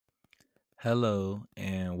Hello,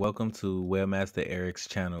 and welcome to Webmaster Eric's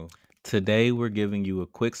channel. Today, we're giving you a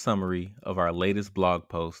quick summary of our latest blog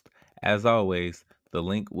post. As always, the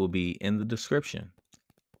link will be in the description.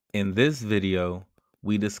 In this video,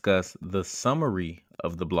 we discuss the summary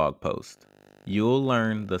of the blog post. You'll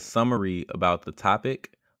learn the summary about the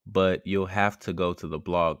topic, but you'll have to go to the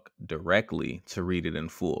blog directly to read it in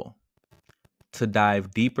full. To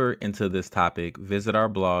dive deeper into this topic, visit our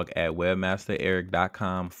blog at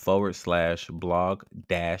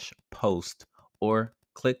webmastereric.com/blog-post or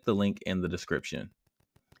click the link in the description.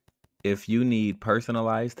 If you need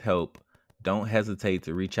personalized help, don't hesitate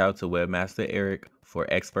to reach out to Webmaster Eric for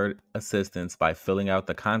expert assistance by filling out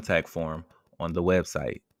the contact form on the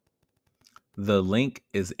website. The link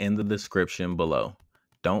is in the description below.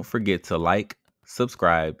 Don't forget to like,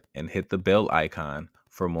 subscribe, and hit the bell icon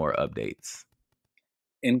for more updates.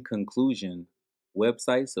 In conclusion,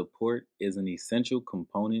 website support is an essential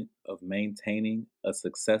component of maintaining a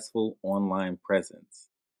successful online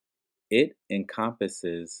presence. It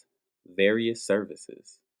encompasses various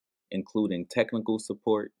services, including technical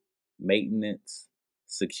support, maintenance,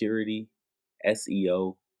 security,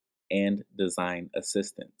 SEO, and design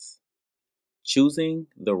assistance. Choosing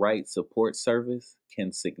the right support service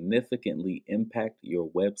can significantly impact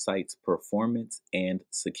your website's performance and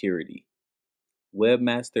security.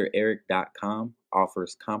 WebmasterEric.com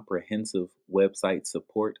offers comprehensive website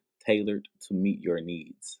support tailored to meet your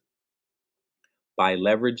needs. By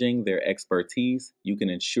leveraging their expertise, you can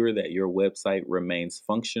ensure that your website remains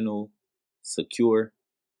functional, secure,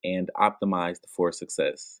 and optimized for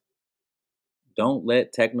success. Don't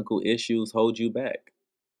let technical issues hold you back.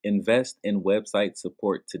 Invest in website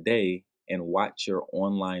support today and watch your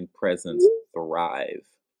online presence thrive.